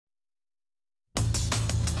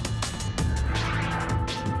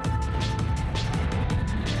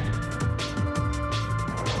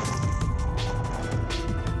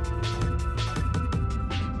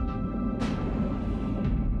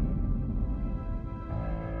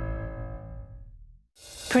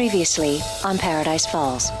Previously on Paradise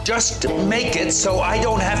Falls. Just make it so I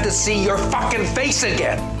don't have to see your fucking face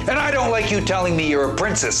again. And I don't like you telling me you're a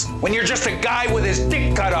princess when you're just a guy with his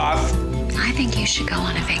dick cut off. I think you should go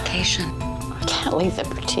on a vacation. I can't leave the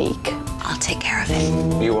boutique. I'll take care of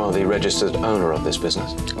it. You are the registered owner of this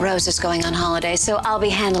business. Rose is going on holiday, so I'll be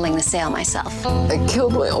handling the sale myself. I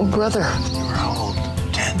killed my own brother. You were how old?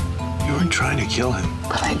 10? You weren't trying to kill him.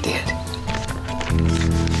 But I did.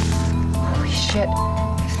 Holy shit.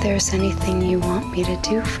 If there's anything you want me to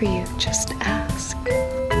do for you, just ask.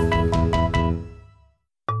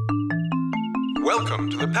 Welcome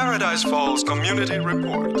to the Paradise Falls Community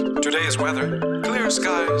Report. Today's weather, clear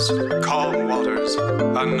skies, calm waters.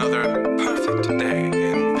 Another perfect day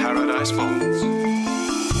in Paradise Falls.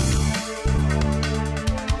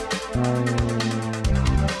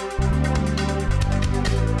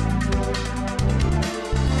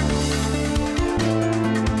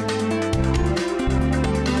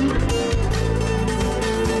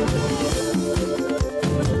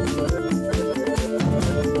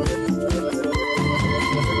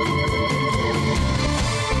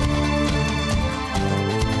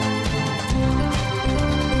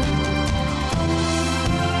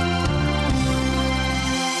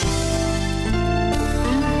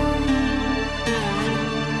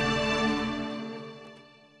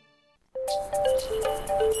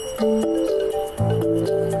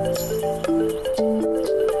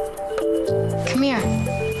 Come here.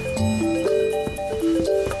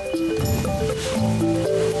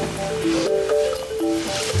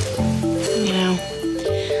 You know,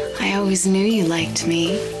 I always knew you liked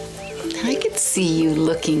me. I could see you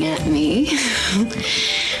looking at me.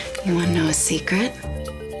 You want to know a secret?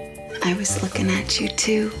 I was looking at you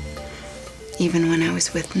too, even when I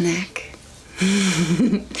was with Nick.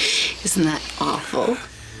 Isn't that awful?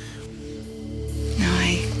 No,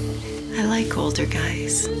 I like older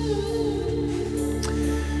guys.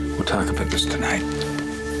 We'll talk about this tonight.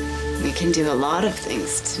 We can do a lot of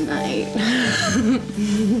things tonight.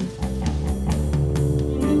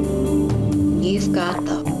 You've got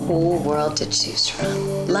the whole world to choose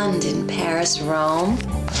from. London, Paris, Rome.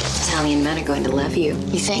 Italian men are going to love you.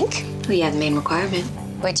 You think? Well, you have the main requirement.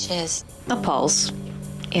 Which is? A pulse.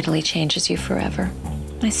 Italy changes you forever.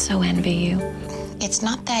 I so envy you. It's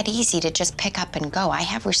not that easy to just pick up and go. I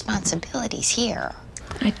have responsibilities here.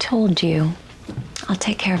 I told you. I'll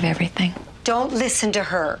take care of everything. Don't listen to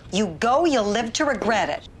her. You go, you'll live to regret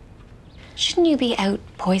it. Shouldn't you be out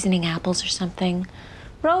poisoning apples or something?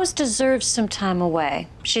 Rose deserves some time away.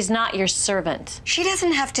 She's not your servant. She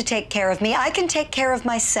doesn't have to take care of me. I can take care of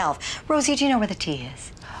myself. Rosie, do you know where the tea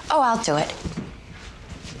is? Oh, I'll do it.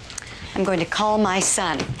 I'm going to call my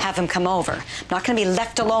son, have him come over. I'm not going to be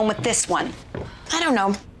left alone with this one. I don't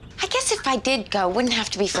know. I guess if I did go, it wouldn't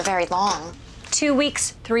have to be for very long. 2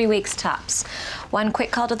 weeks, 3 weeks tops. One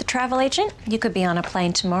quick call to the travel agent, you could be on a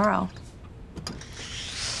plane tomorrow.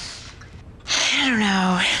 I don't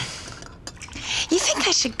know. You think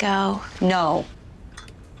I should go? No.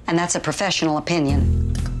 And that's a professional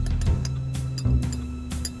opinion.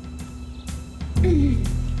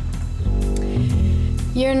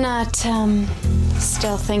 You're not,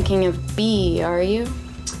 still thinking of B, are you?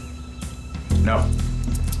 No.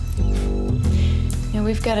 Yeah,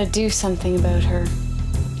 we've got to do something about her.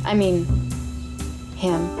 I mean,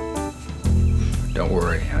 him. Don't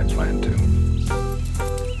worry, I plan to.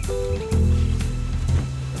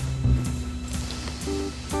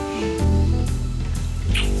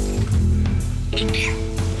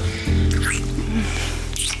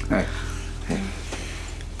 Hey,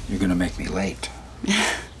 you're gonna make me late.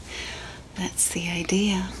 That's the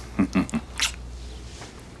idea.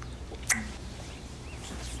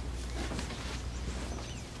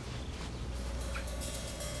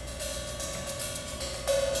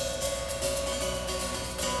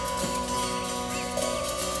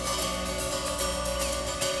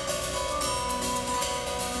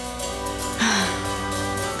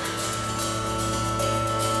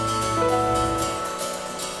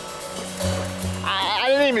 I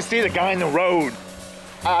didn't even see the guy in the road.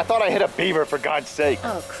 I thought I hit a beaver, for God's sake.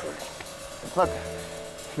 Oh, crap. Look,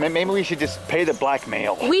 maybe we should just pay the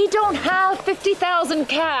blackmail. We don't have 50,000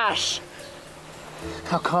 cash.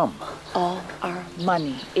 How come? All our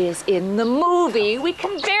money is in the movie. We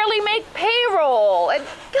can barely make payroll. And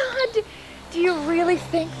God, do you really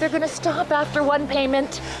think they're gonna stop after one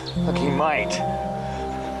payment? Look, he might.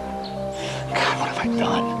 God, what have I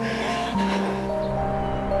done?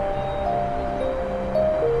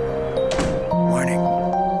 Morning.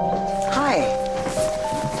 Hi.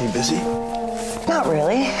 You busy? Not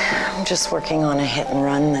really. I'm just working on a hit and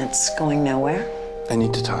run that's going nowhere. I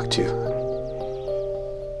need to talk to you.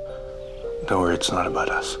 Don't worry, it's not about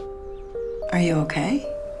us. Are you okay?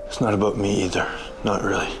 It's not about me either. Not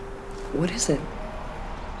really. What is it?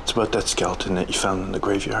 It's about that skeleton that you found in the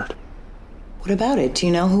graveyard. What about it? Do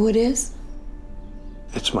you know who it is?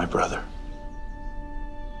 It's my brother.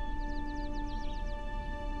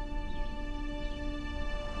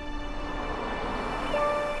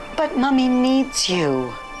 But Mummy needs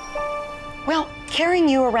you. Well, carrying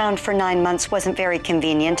you around for 9 months wasn't very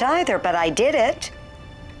convenient either, but I did it.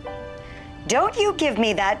 Don't you give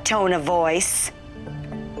me that tone of voice.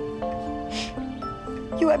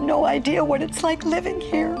 You have no idea what it's like living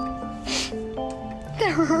here.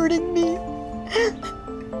 They're hurting me.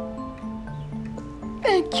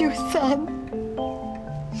 Thank you, son.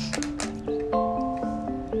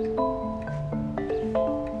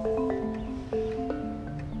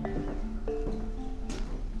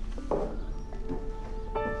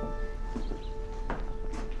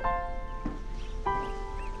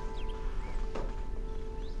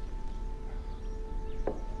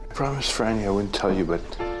 I promised Franny I wouldn't tell you, but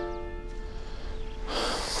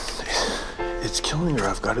it's killing her.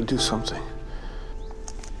 I've got to do something.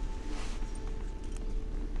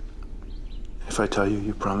 If I tell you,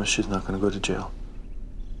 you promise she's not going to go to jail?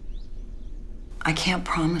 I can't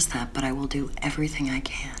promise that, but I will do everything I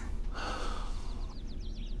can.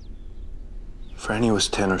 Franny was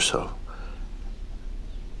 10 or so.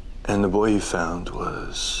 And the boy you found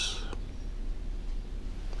was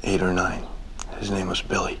 8 or 9. His name was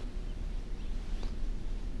Billy.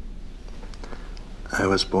 I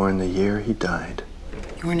was born the year he died.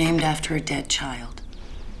 You were named after a dead child.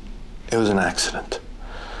 It was an accident.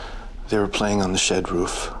 They were playing on the shed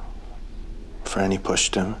roof. Franny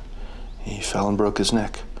pushed him. He fell and broke his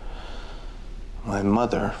neck. My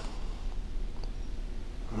mother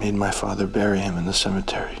made my father bury him in the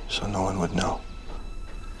cemetery so no one would know.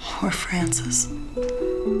 Poor Frances.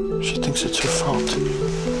 She thinks it's her fault.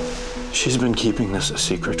 She's been keeping this a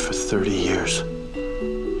secret for 30 years.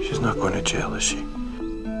 She's not going to jail, is she?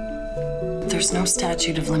 There's no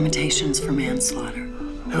statute of limitations for manslaughter.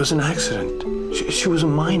 It was an accident. She was a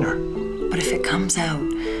minor. But if it comes out,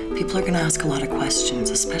 people are going to ask a lot of questions,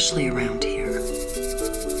 especially around here.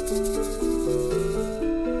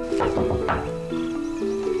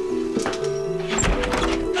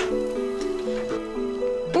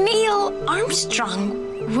 Neil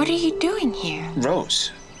Armstrong, what are you doing here?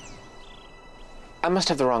 Rose. I must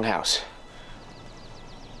have the wrong house.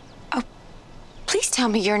 Oh, please tell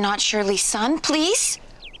me you're not Shirley's son, please.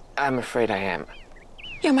 I'm afraid I am.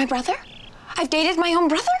 You're my brother? I've dated my own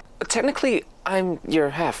brother? Technically, I'm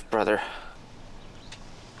your half-brother.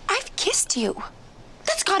 I've kissed you.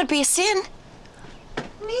 That's gotta be a sin.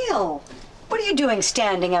 Neil, what are you doing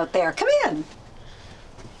standing out there? Come in.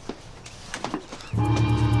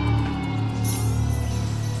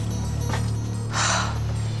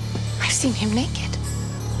 I've seen him naked.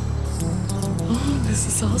 Oh, this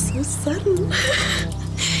is all so sudden.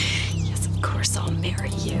 Yes, of course I'll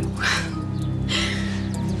marry you.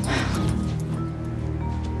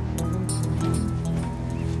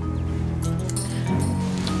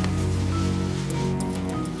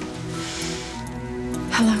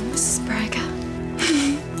 Hello, Mrs. Braga.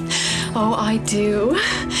 Oh, I do.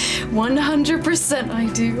 100% I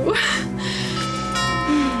do.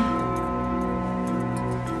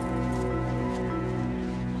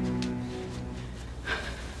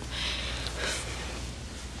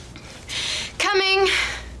 Coming.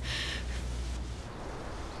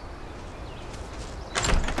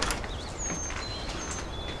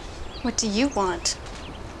 What do you want?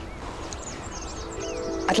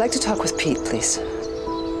 I'd like to talk with Pete, please.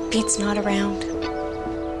 Pete's not around.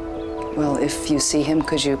 Well, if you see him,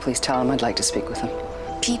 could you please tell him I'd like to speak with him?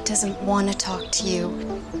 Pete doesn't want to talk to you.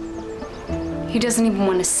 He doesn't even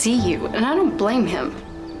want to see you, and I don't blame him.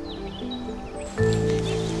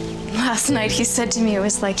 Last night he said to me it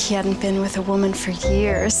was like he hadn't been with a woman for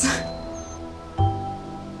years.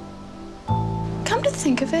 Come to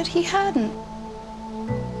think of it, he hadn't.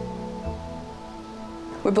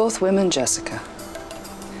 We're both women, Jessica.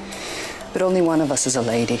 But only one of us is a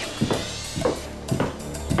lady.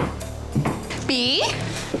 B?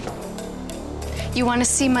 You want to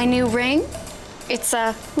see my new ring? It's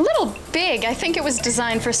a little big. I think it was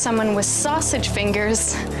designed for someone with sausage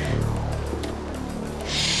fingers.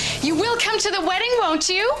 You will come to the wedding, won't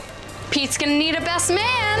you? Pete's gonna need a best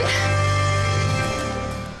man.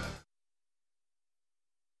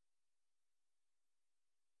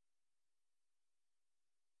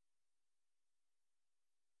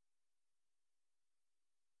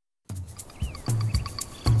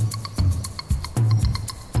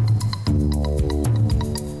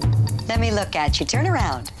 Let me look at you. Turn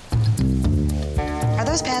around.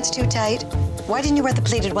 those pants too tight? Why didn't you wear the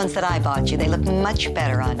pleated ones that I bought you? They look much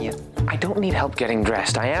better on you. I don't need help getting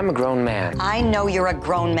dressed. I am a grown man. I know you're a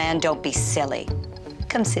grown man. Don't be silly.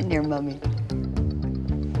 Come sit near Mummy.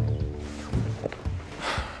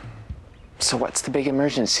 So what's the big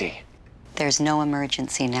emergency? There's no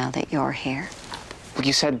emergency now that you're here. Well,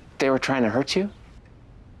 you said they were trying to hurt you?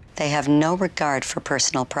 They have no regard for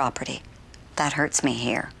personal property. That hurts me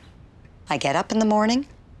here. I get up in the morning,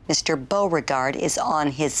 Mr. Beauregard is on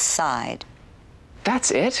his side.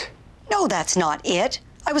 That's it? No, that's not it.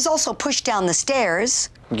 I was also pushed down the stairs.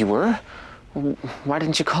 You were? Why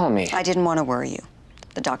didn't you call me? I didn't want to worry you.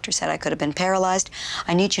 The doctor said I could have been paralyzed.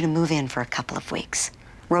 I need you to move in for a couple of weeks.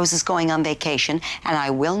 Rose is going on vacation, and I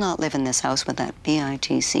will not live in this house with that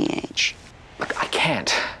bitch. Look, I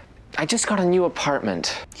can't. I just got a new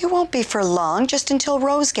apartment. You won't be for long, just until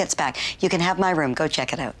Rose gets back. You can have my room. Go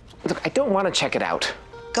check it out. Look, I don't want to check it out.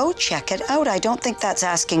 Go check it out. I don't think that's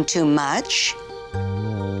asking too much.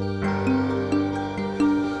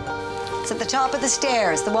 It's at the top of the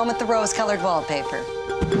stairs, the one with the rose-colored wallpaper.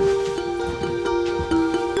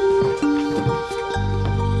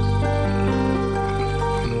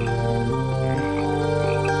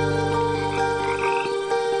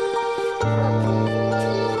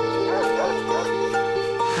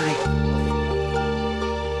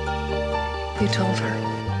 You told her.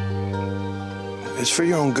 It's for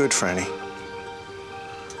your own good, Franny.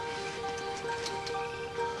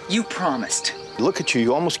 You promised. Look at you.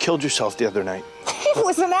 You almost killed yourself the other night. It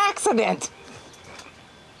was an accident.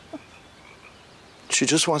 She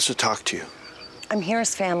just wants to talk to you. I'm here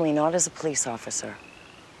as family, not as a police officer.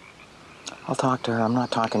 I'll talk to her. I'm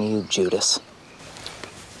not talking to you, Judas.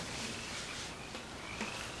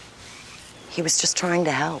 He was just trying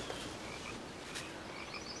to help.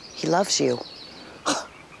 He loves you.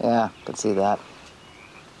 Yeah, could see that.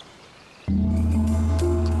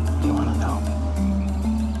 You want to know?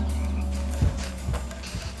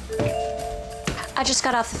 I just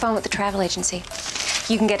got off the phone with the travel agency.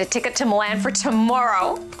 You can get a ticket to Milan for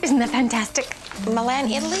tomorrow. Isn't that fantastic? Milan,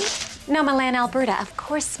 Italy? No, Milan, Alberta. Of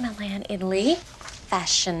course, Milan, Italy.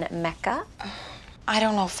 Fashion mecca. I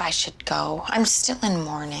don't know if I should go. I'm still in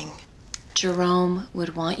mourning. Jerome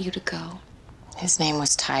would want you to go. His name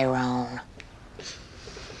was Tyrone.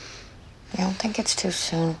 You don't think it's too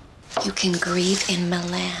soon? You can grieve in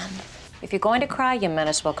Milan. If you're going to cry, you might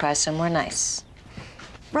as well cry somewhere nice.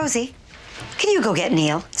 Rosie, can you go get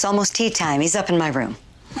Neil? It's almost tea time. He's up in my room.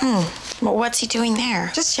 Well, what's he doing there?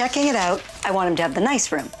 Just checking it out. I want him to have the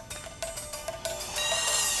nice room.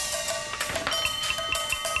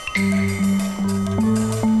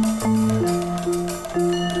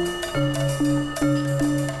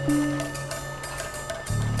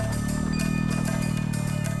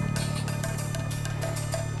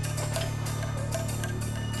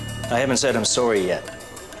 I haven't said I'm sorry yet.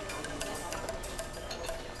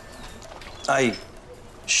 I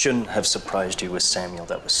shouldn't have surprised you with Samuel.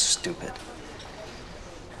 That was stupid.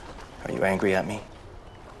 Are you angry at me?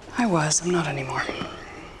 I was. I'm not anymore.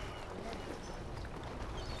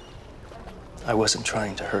 I wasn't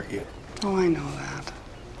trying to hurt you. Oh, I know that.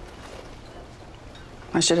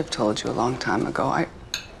 I should have told you a long time ago.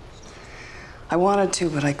 I wanted to,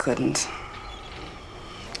 but I couldn't.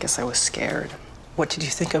 Guess I was scared. What did you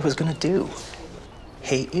think I was gonna do?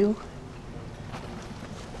 Hate you?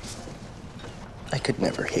 I could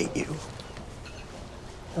never hate you.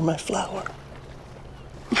 You're my flower.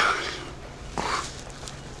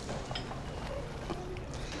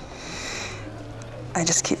 I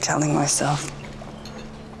just keep telling myself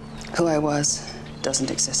who I was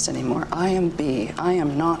doesn't exist anymore. I am B. I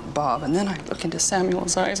am not Bob. And then I look into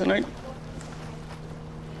Samuel's eyes and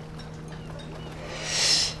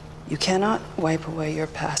You cannot wipe away your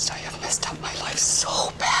past. I have messed up my life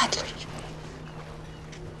so badly.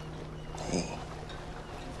 Hey,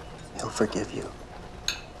 he'll forgive you.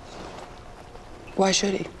 Why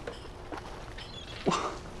should he?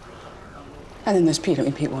 And then there's Pete. I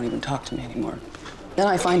mean, Pete won't even talk to me anymore. Then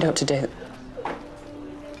I find out today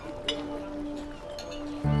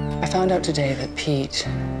that Pete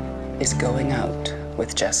is going out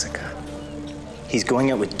with Jessica. He's going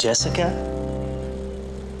out with Jessica?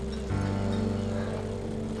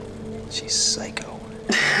 She's psycho.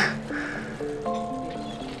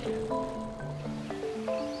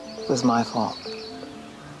 It was my fault.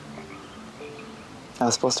 I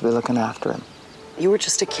was supposed to be looking after him. You were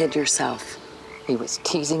just a kid yourself. He was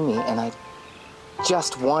teasing me, and I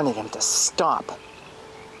just wanted him to stop.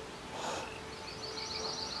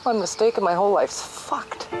 One mistake and my whole life's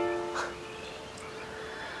fucked.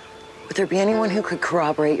 Would there be anyone who could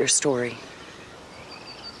corroborate your story?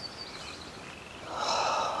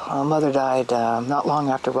 Mother died not long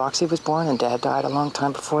after Roxy was born, and Dad died a long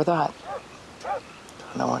time before that.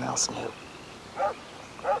 No one else knew.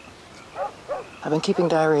 I've been keeping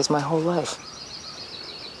diaries my whole life.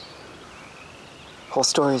 Whole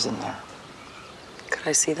stories in there. Could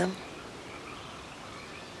I see them?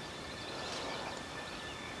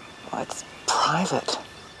 Well, it's private.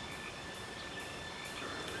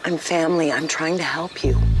 I'm family. I'm trying to help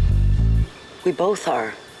you. We both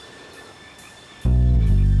are.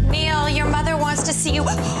 Neil, your mother wants to see you.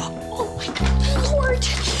 Oh, my Lord.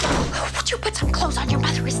 Would you put some clothes on? Your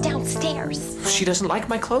mother is downstairs. She doesn't like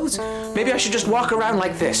my clothes? Maybe I should just walk around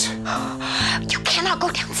like this. You cannot go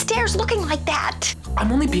downstairs looking like that.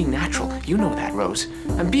 I'm only being natural. You know that, Rose.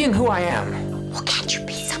 I'm being who I am. Well, can't you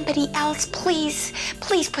be somebody else, please?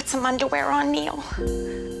 Please put some underwear on, Neil.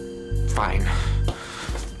 Fine.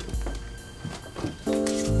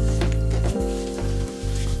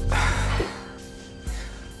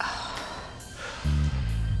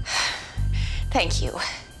 Thank you.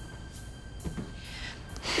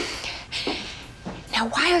 Now,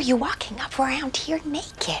 why are you walking up around here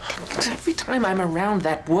naked? Every time I'm around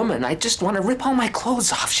that woman, I just want to rip all my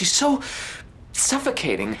clothes off. She's so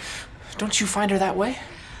suffocating. Don't you find her that way?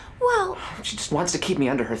 Well... She just wants to keep me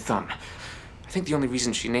under her thumb. I think the only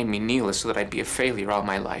reason she named me Neil is so that I'd be a failure all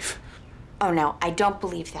my life. Oh, no, I don't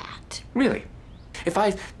believe that. Really? If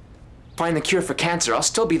I find the cure for cancer, I'll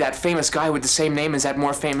still be that famous guy with the same name as that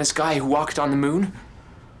more famous guy who walked on the moon?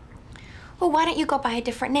 Well, why don't you go by a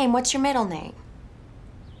different name? What's your middle name?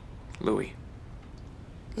 Louis.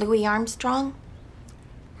 Louis Armstrong?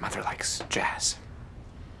 Mother likes jazz.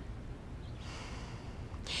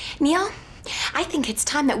 Neil, I think it's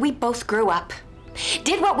time that we both grew up.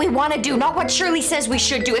 Did what we want to do, not what Shirley says we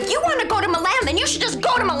should do. If you want to go to Milan, then you should just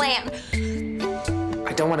go to Milan.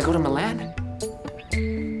 I don't want to go to Milan.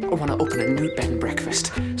 I want to open a nude bed and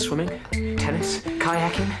breakfast. Swimming, tennis,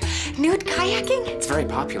 kayaking. Nude kayaking? It's very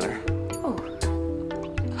popular. Oh.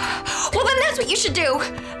 Well, then that's what you should do.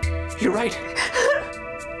 You're right.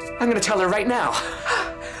 I'm going to tell her right now.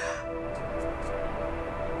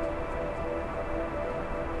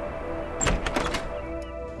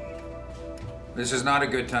 This is not a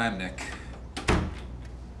good time, Nick.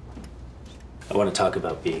 I want to talk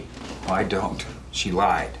about B. I don't. She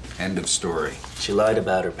lied. End of story. She lied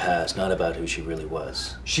about her past, not about who she really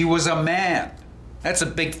was. She was a man. That's a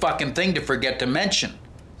big fucking thing to forget to mention.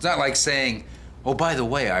 It's not like saying, oh, by the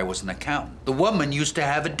way, I was an accountant. The woman used to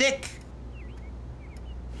have a dick.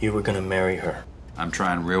 You were gonna marry her. I'm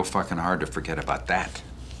trying real fucking hard to forget about that.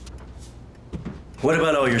 What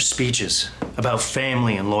about all your speeches about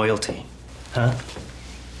family and loyalty? Huh?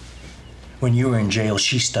 When you were in jail,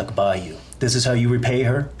 she stuck by you. This is how you repay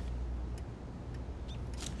her?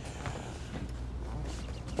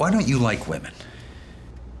 Why don't you like women?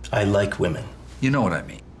 I like women. You know what I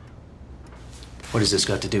mean. What has this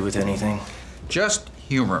got to do with anything? Just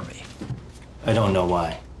humor me. I don't know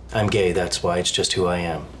why. I'm gay, that's why. It's just who I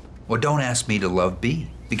am. Well, don't ask me to love B,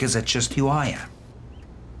 because that's just who I am.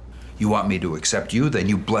 You want me to accept you, then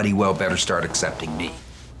you bloody well better start accepting me.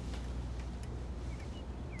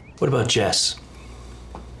 What about Jess?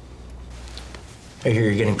 I hear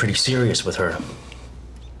you're getting pretty serious with her.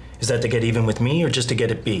 Is that to get even with me or just to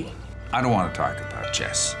get at B? I don't want to talk about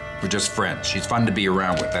Jess. We're just friends. She's fun to be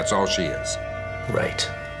around with. That's all she is. Right.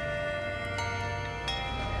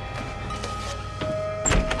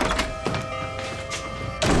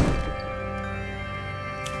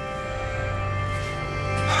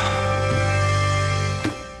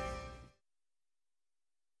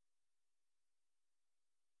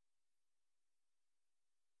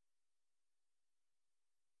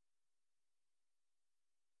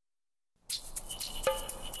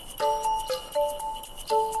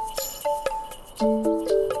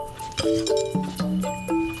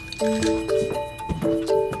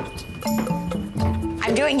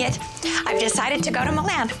 I'm doing it. I've decided to go to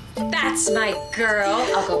Milan. That's my girl.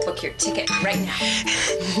 I'll go book your ticket right now.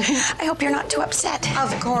 I hope you're not too upset.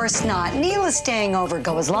 Of course not. Neil is staying over.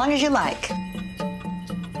 Go as long as you like.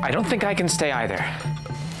 I don't think I can stay either.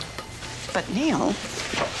 But Neil,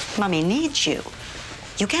 Mommy needs you.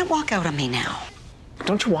 You can't walk out on me now.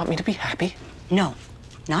 Don't you want me to be happy? No,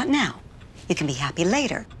 not now. You can be happy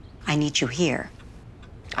later. I need you here.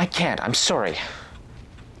 I can't. I'm sorry.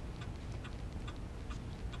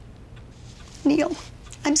 Neil,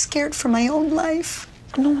 I'm scared for my own life.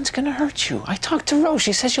 No one's gonna hurt you. I talked to Rose.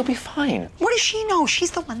 She says you'll be fine. What does she know?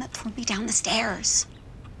 She's the one that threw me down the stairs.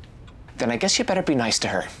 Then I guess you better be nice to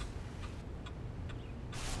her.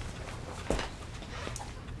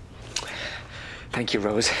 Thank you,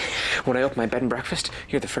 Rose. When I open my bed and breakfast,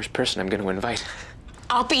 you're the first person I'm going to invite.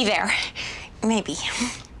 I'll be there. Maybe.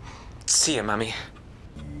 See ya, Mommy.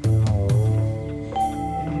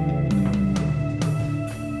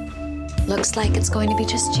 Looks like it's going to be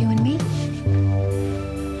just you and me.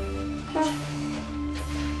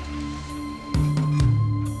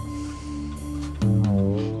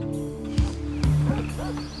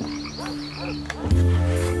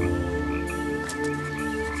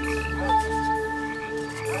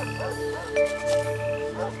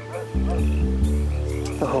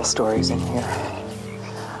 The whole story's in here.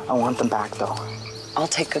 I want them back, though. I'll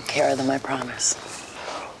take good care of them, I promise.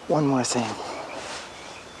 One more thing.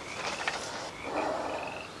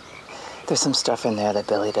 There's some stuff in there that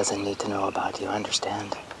Billy doesn't need to know about, you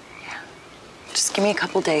understand? Yeah. Just give me a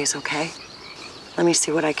couple days, okay? Let me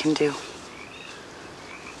see what I can do.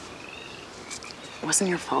 It wasn't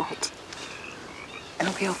your fault.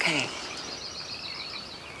 It'll be okay.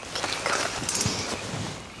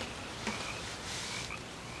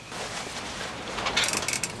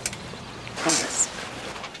 Promise.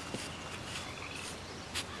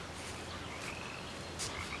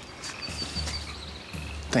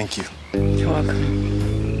 Thank you. You're welcome.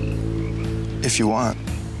 If you want,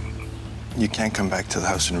 you can come back to the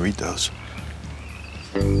house and read those.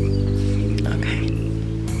 Okay.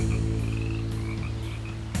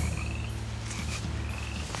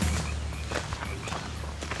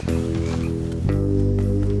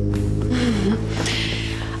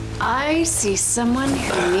 I see someone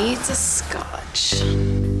who needs a scotch.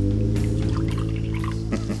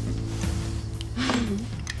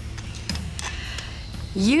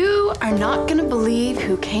 You are not gonna believe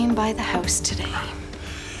who came by the house today.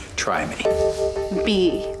 Try me.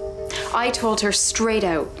 B. I told her straight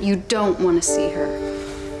out, you don't want to see her.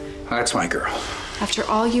 That's my girl. After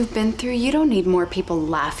all you've been through, you don't need more people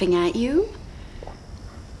laughing at you.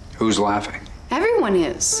 Who's laughing? Everyone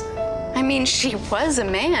is. I mean, she was a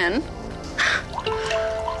man.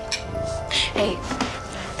 Hey,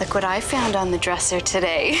 look what I found on the dresser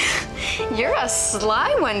today. You're a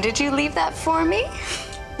sly one. Did you leave that for me?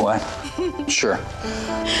 What? Sure.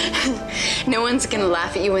 No one's gonna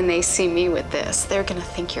laugh at you when they see me with this. They're gonna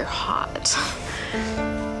think you're hot.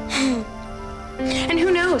 And who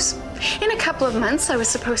knows? In a couple of months, I was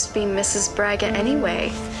supposed to be Mrs. Braga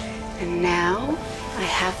anyway. And now, I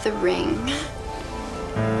have the ring.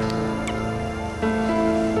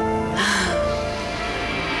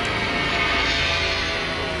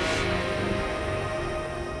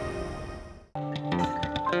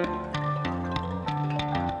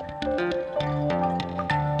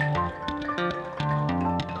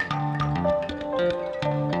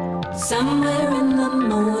 Somewhere in the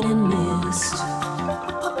morning mist,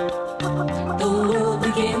 the world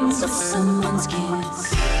begins with someone's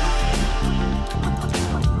kiss.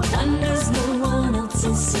 Wonders no one else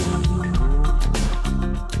is seen,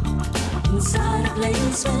 inside a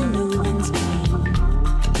place where no one's been.